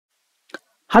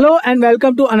Hello and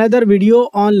welcome to another video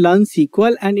on Learn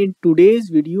SQL, and in today's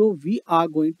video we are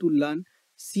going to learn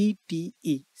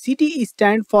CTE. CTE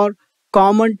stands for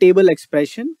Common Table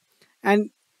Expression, and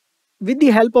with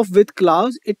the help of with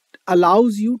clause it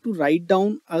allows you to write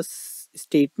down a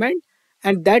statement,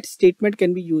 and that statement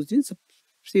can be used in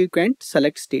subsequent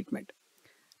select statement.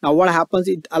 Now what happens,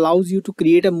 it allows you to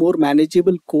create a more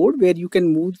manageable code where you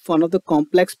can move one of the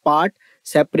complex part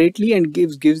separately and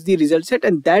gives the result set,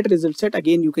 and that result set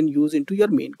again you can use into your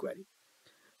main query.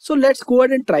 So let's go ahead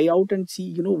and try out and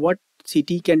see what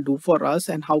CT can do for us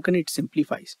and how can it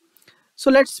simplifies.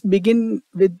 So let's begin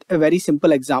with a very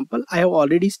simple example. I have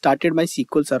already started my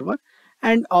SQL server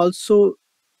and also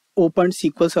opened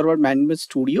SQL Server Management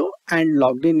Studio and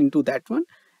logged in into that one.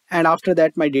 And after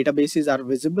that my databases are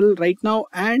visible right now,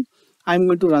 and I'm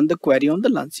going to run the query on the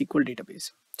Learn SQL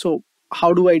database. So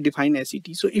how do I define SET?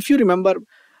 So if you remember,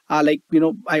 I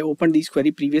opened these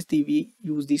query previously, we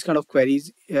use these kind of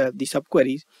queries, the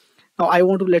subqueries. Now I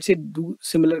want to, let's say, do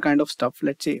similar kind of stuff.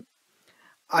 Let's say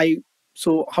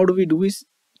so how do we do is,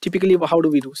 typically how do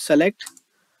we do? Select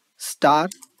star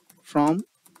from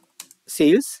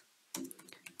sales,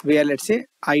 where let's say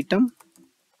item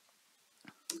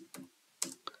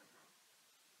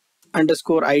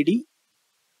underscore ID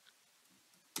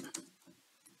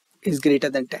is greater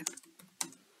than 10.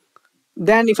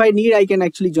 Then if I need, I can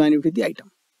actually join it with the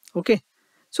item. Okay,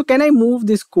 so can I move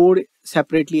this code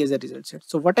separately as a result set?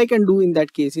 So what I can do in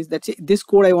that case is, let's say this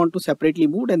code I want to separately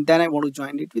move and then I want to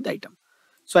join it with item.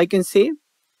 So I can say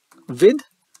with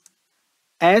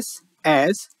as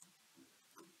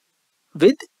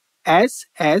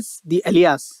the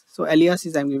alias. So alias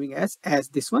is I'm giving as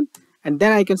this one, and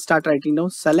then I can start writing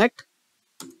down select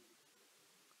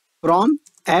from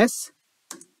as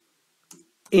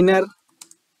inner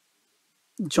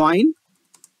join,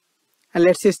 and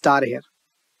let's say star here,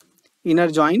 inner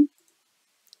join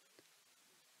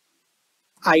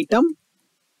item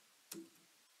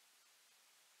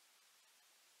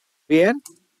where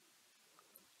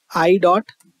I dot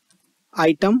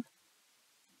item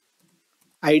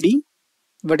ID.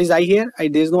 What is I here?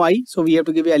 There is no I, so we have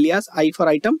to give a alias I for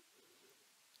item,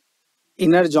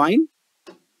 inner join,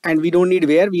 and we don't need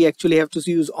where, we actually have to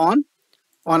use on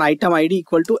item ID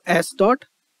equal to s dot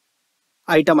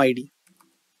item ID.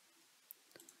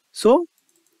 So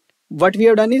what we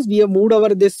have done is we have moved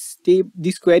over this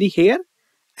query here,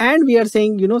 and we are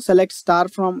saying select star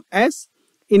from s,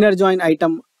 inner join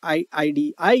item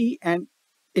ID I, and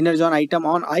inner join item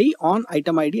on I on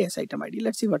item ID s item ID.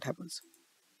 Let's see what happens.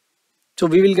 So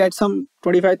we will get some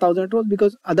 25,000 rows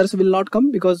because others will not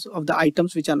come because of the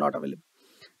items which are not available.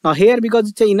 Now here, because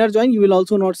it's an inner join, you will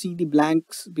also not see the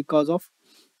blanks because of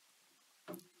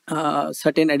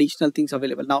certain additional things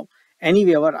available. Now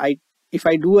anyway, if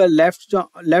I do a left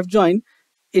join,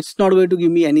 it's not going to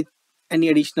give me any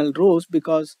additional rows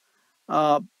because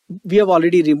we have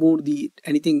already removed the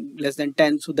anything less than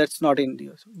 10, so that's not in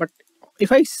there. But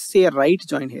if I say a right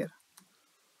join here,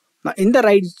 now in the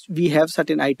right we have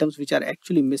certain items which are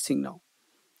actually missing now.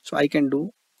 So I can do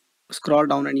scroll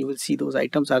down and you will see those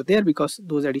items are there because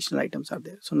those additional items are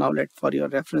there. So now for your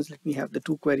reference, let me have the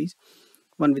two queries,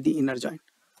 one with the inner join.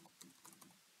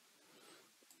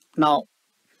 Now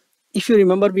if you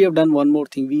remember, we have done one more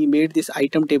thing. We made this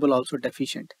item table also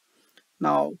deficient.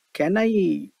 Now can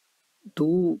I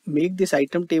make this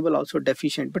item table also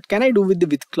deficient, but can I do with the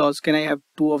with clause? Can I have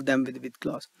two of them with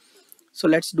clause? So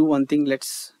let's do one thing.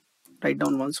 Let's write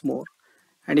down once more.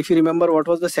 And if you remember, what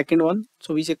was the second one?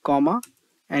 So we say comma,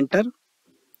 enter.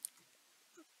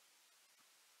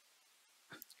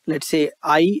 Let's say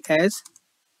I as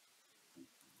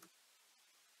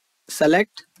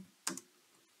select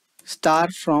star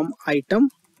from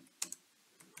item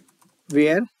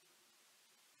where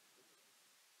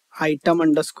item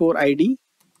underscore ID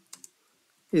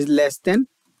is less than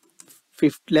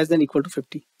equal to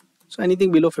 50. So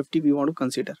anything below 50 we want to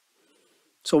consider.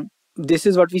 So this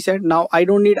is what we said. Now I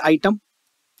don't need item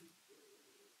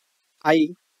I,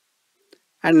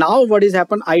 and now what is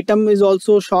happened, item is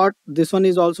also short, this one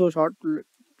is also short,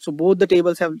 so both the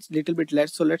tables have little bit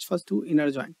less. So let's first do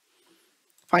inner join.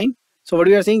 Fine. So what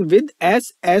we are saying, with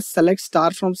as select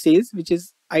star from sales, which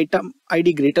is item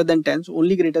ID greater than 10, so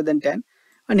only greater than 10,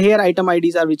 and here item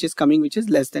IDs are which is coming, which is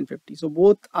less than 50. So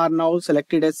both are now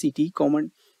selected as CT,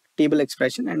 common table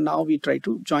expression, and now we try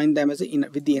to join them as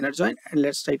with the inner join, and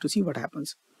let's try to see what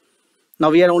happens. Now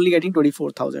we are only getting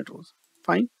 24,000 rows.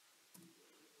 Fine.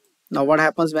 Now what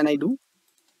happens when I do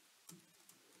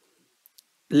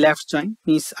left join?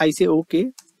 Means I say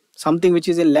okay, something which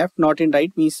is in left not in right,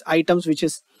 means items which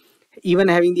is even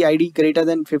having the ID greater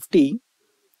than 50,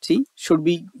 see, should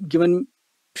be given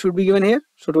should be given here.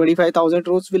 So 25,000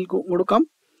 rows will go to come.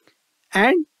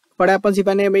 And what happens if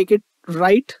I make it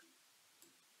right?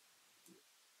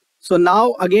 So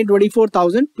now again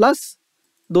 24,000 plus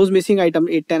those missing items,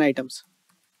 810 items,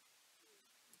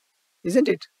 isn't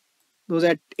it? Those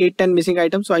at 810 missing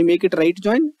items. So I make it right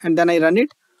join and then I run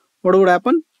it. What would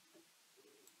happen?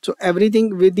 So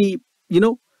everything with the,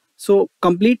 so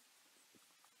complete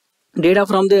data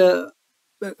from the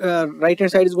right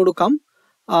hand side is going to come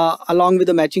along with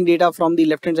the matching data from the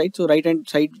left hand side. So right hand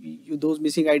side, those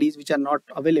missing IDs which are not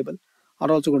available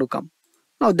are also going to come.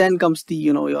 Now then comes the,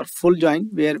 your full join,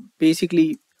 where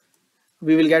basically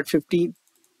we will get 50.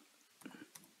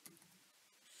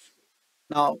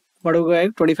 Now what do we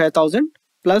have? 25,000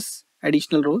 plus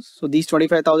additional rows. So these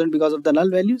 25,000 because of the null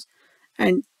values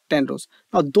and 10 rows.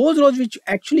 Now those rows which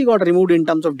actually got removed in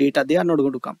terms of data, they are not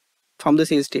going to come from the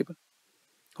sales table.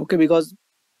 Okay, because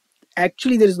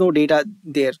actually there is no data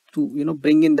there to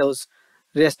bring in those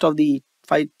rest of the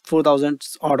 4,000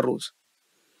 odd rows.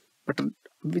 But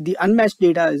with the unmatched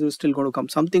data is still going to come.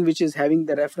 Something which is having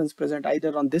the reference present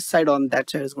either on this side or on that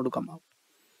side is going to come out.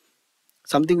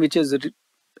 Something which is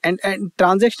and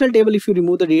transactional table, if you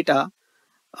remove the data,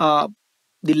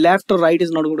 the left or right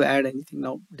is not going to add anything.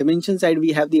 Now dimension side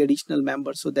we have the additional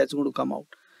member, so that's going to come out.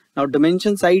 Now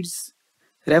dimension side's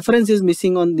reference is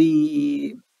missing on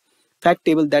the fact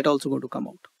table, that also going to come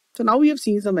out. So now we have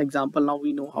seen some example. Now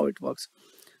we know how it works.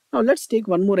 Now let's take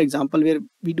one more example where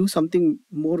we do something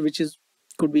more, which is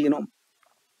could be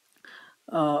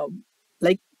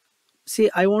like say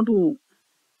I want to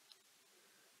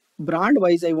brand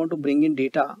wise, I want to bring in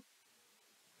data.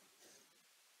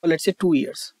 Let's say 2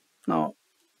 years. Now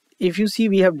if you see,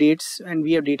 we have dates and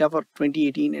we have data for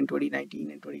 2018 and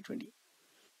 2019 and 2020.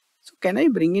 So can I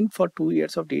bring in for 2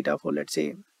 years of data for, let's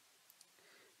say,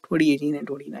 2018 and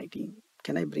 2019?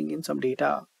 Can I bring in some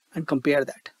data and compare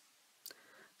that?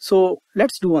 So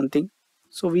let's do one thing.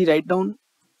 So we write down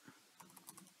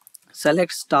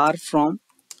select star from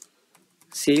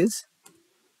sales,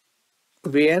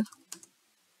 where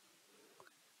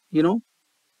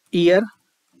year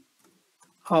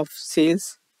of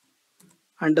sales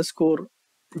underscore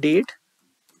date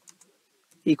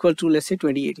equal to, let's say,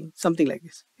 2018, something like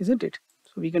this, isn't it?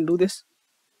 So we can do this.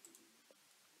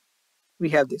 We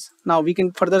have this. Now we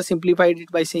can further simplify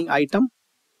it by saying item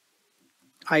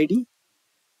ID,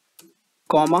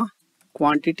 comma,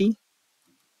 quantity,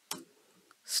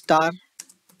 star,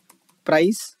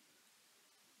 price,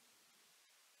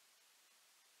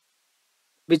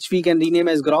 which we can rename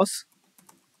as gross.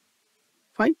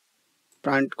 Fine.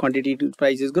 Brand quantity to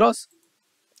price is gross.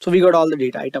 So we got all the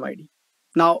data, item ID.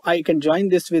 Now I can join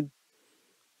this with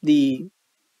the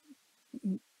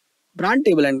brand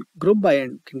table and group by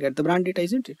and can get the brand data,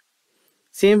 isn't it?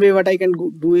 Same way what I can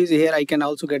do is here I can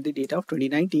also get the data of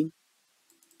 2019.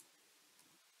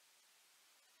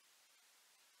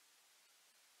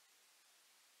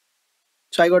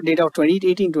 So I got data of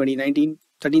 2018, 2019,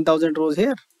 13,000 rows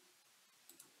here,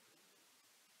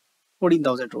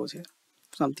 14,000 rows here,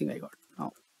 something I got.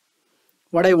 Now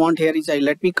what I want here is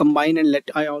let me combine and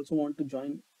I also want to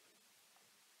join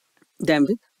them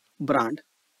with brand.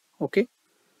 Okay,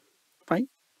 fine.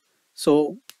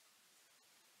 So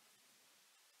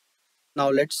now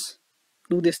let's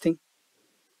do this thing.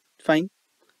 Fine.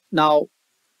 Now,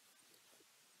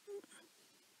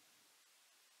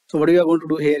 so what we are going to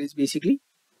do here is basically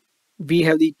we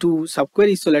have the two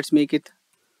subqueries. So let's make it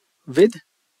with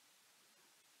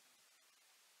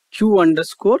Q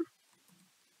underscore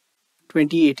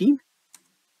 2018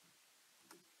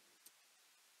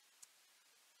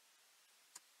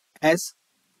 as,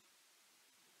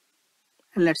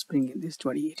 and let's bring in this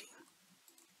 2018,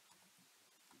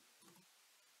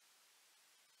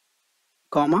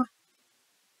 comma,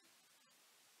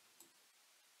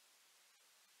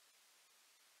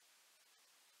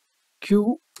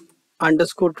 Q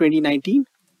underscore 2019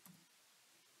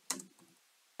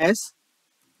 as.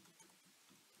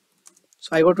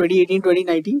 So I got 2018,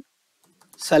 2019,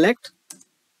 select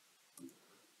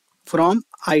from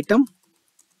item.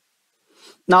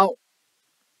 Now,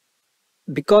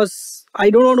 because I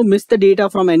don't want to miss the data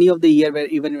from any of the year where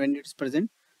even when it's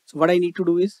present. So what I need to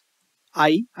do is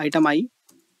item I,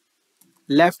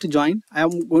 left join. I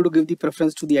am going to give the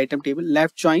preference to the item table,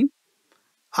 left join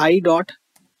I dot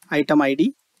item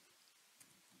ID.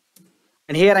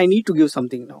 And here I need to give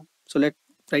something now. So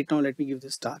right now let me give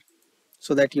this star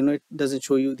so that it doesn't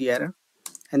show you the error.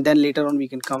 And then later on we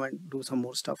can come and do some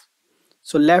more stuff.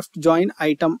 So left join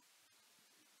item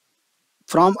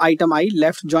from item I,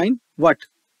 left join what?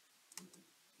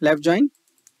 Left join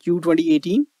Q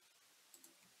 2018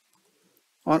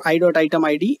 on I dot item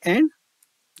ID and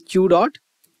q dot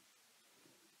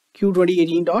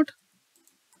q2018 dot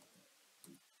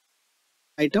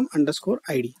item underscore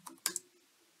id.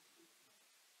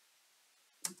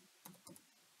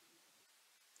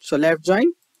 So left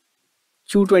join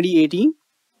q2018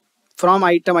 from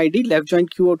item id, left join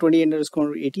q20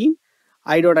 underscore 18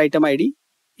 I dot item id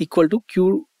equal to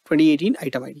q2018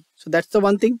 item id. So that's the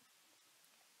one thing.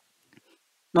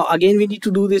 Now again we need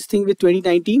to do this thing with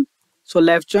 2019. So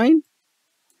left join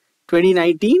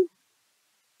 2019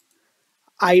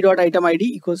 I dot item id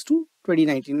equals to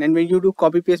 2019. And when you do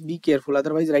copy paste, be careful,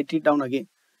 otherwise write it down again.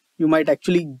 You might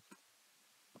actually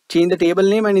change the table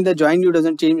name, and in the join view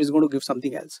doesn't change, it's going to give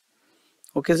something else.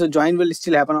 Okay, so join will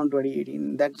still happen on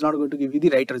 2018. That's not going to give you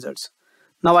the right results.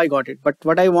 Now I got it, but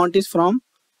what I want is from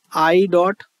I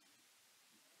want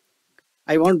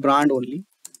brand only.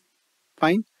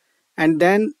 Fine. And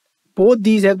then both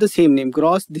these have the same name,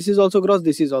 gross. This is also gross,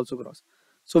 this is also gross.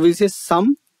 So we'll say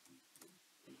sum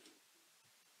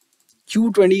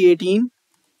q2018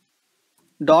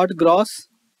 dot gross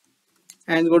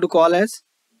and go to call as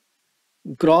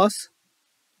gross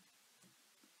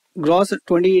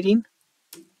 2018.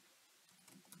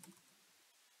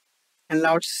 And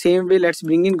now same way, let's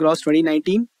bring in gross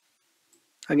 2019.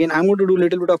 Again, I'm going to do a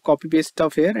little bit of copy paste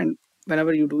stuff here, and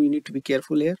whenever you do, you need to be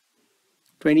careful here.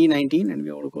 2019, and we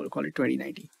are going to call it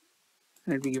 2019.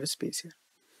 And let me give a space here.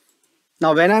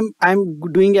 Now when I'm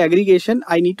doing aggregation,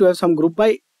 I need to have some group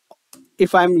by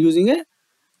if I'm using a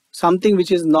something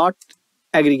which is not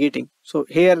aggregating. So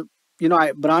here, you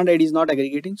know, brand ID is not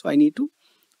aggregating, so I need to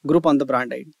group on the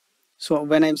brand ID. So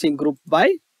when I'm saying group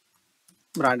by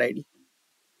brand ID,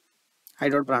 I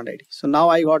dot brand ID. So now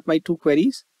I got my two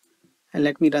queries, and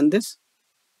let me run this.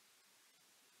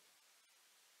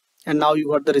 And now you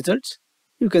got the results.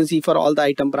 You can see for all the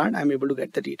item brand, I'm able to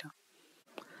get the data.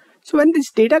 So when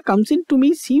this data comes in to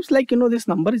me, seems like, you know, this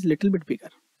number is a little bit bigger.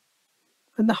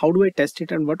 And how do I test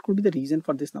it, and what could be the reason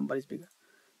for this number is bigger?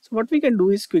 So what we can do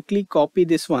is quickly copy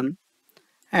this one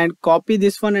and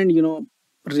you know,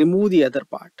 remove the other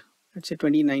part. Let's say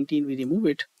 2019, we remove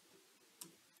it.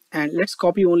 And let's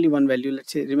copy only one value.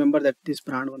 Let's say, remember that this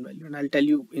brand one value. And I'll tell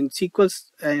you in SQL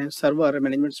Server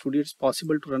Management Studio, it's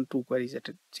possible to run two queries at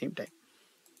the same time.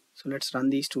 So let's run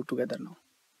these two together now.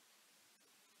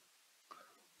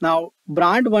 Now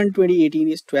brand 1 2018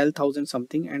 is 12,000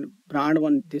 something, and brand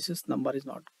 1, this is number is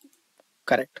not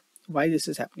correct. Why this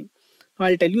is happening? Now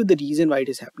I'll tell you the reason why it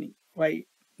is happening. Why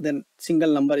then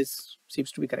single number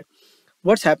seems to be correct.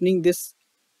 What's happening? This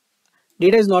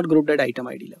data is not grouped at item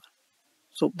ID level.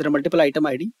 So there are multiple item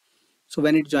ID. So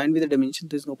when it joined with the dimension,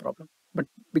 there's no problem. But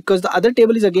because the other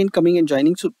table is again coming and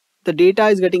joining, so the data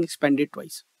is getting expanded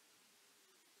twice.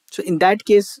 So in that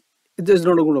case, it is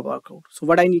not going to work out. So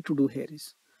what I need to do here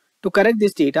is to correct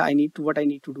this data. What I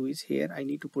need to do is here I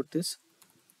need to put this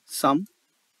sum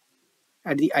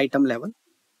at the item level.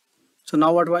 So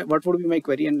now what would be my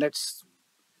query? And let's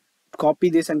copy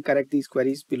this and correct these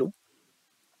queries below.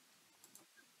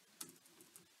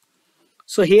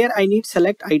 So here I need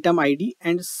select item ID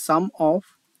and sum of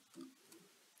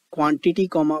quantity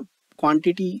comma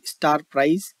quantity star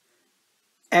price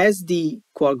as the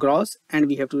gross, and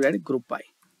we have to add group by.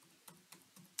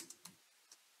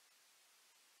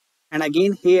 And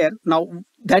again here, now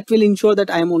that will ensure that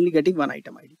I am only getting one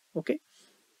item ID. Okay.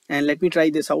 And let me try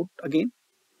this out again.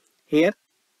 Here,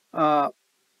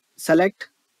 select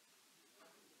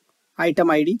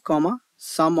item ID comma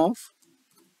sum of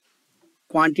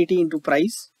quantity into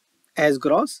price as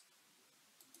gross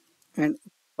and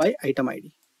by item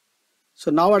ID.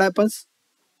 So now what happens?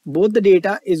 Both the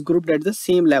data is grouped at the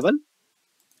same level,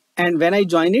 and when I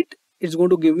join it, it's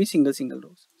going to give me single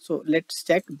rows. So let's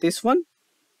check this one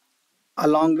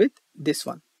along with this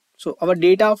one. So our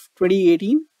data of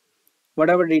 2018,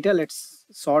 whatever data, let's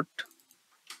sort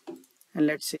and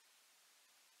let's say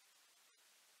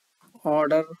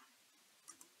order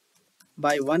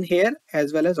by one here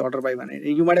as well as order by one.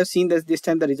 You might have seen that this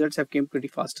time the results have came pretty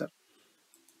faster.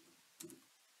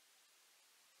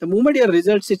 The moment your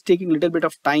results is taking a little bit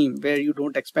of time where you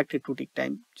don't expect it to take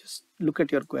time, just look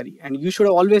at your query, and you should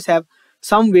always have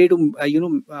some way to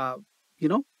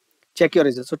check your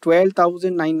results. So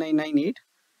 12,9998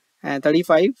 and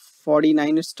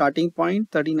 3549 is starting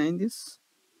point, 39 this.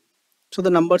 So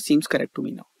the number seems correct to me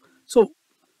now. So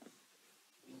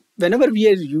whenever we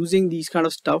are using these kind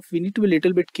of stuff, we need to be a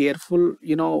little bit careful,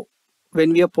 you know,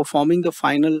 when we are performing the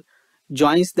final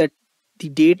joins, that the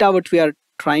data what we are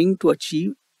trying to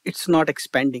achieve, it's not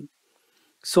expanding.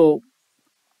 So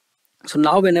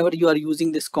now whenever you are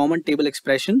using this common table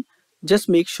expression, just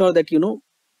make sure that, you know,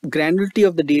 granularity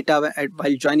of the data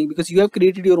while joining, because you have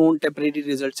created your own temporary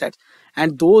result sets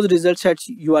and those result sets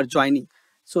you are joining.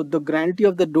 So the granularity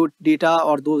of the data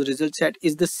or those result set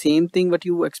is the same thing what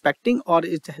you were expecting, or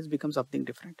it has become something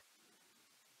different.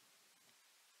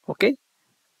 Okay.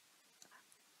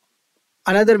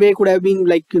 Another way could have been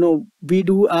like, we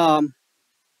do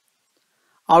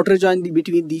outer join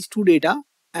between these two data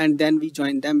and then we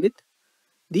join them with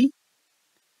the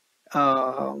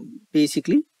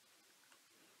basically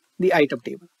the item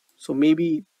table. So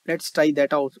maybe let's try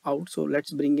that out. So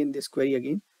let's bring in this query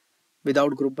again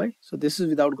without group by. So this is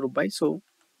without group by. So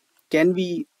can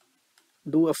we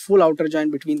do a full outer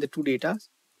join between the two data?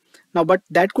 Now, but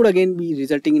that could again be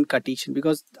resulting in Cartesian,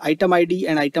 because item ID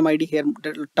and item ID here,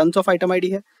 there are tons of item ID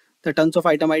here, the tons of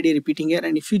item ID repeating here,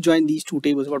 and if you join these two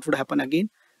tables, what would happen again?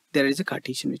 There is a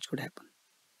Cartesian which could happen.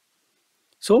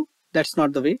 So that's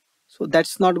not the way. So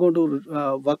that's not going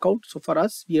to work out. So for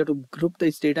us, we have to group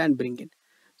this data and bring in.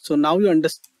 So now you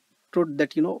understood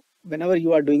that, whenever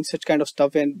you are doing such kind of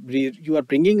stuff and you are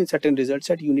bringing in certain result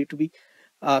set, you need to be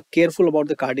careful about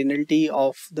the cardinality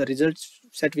of the results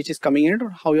set which is coming in,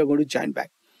 or how you're going to join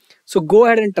back. So go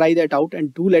ahead and try that out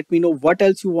and do let me know what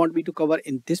else you want me to cover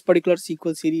in this particular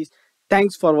SQL series.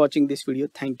 Thanks for watching this video.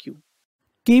 Thank you.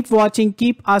 Keep watching,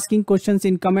 keep asking questions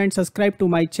in comments, subscribe to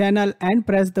my channel and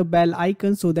press the bell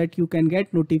icon so that you can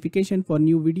get notification for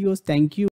new videos. Thank you.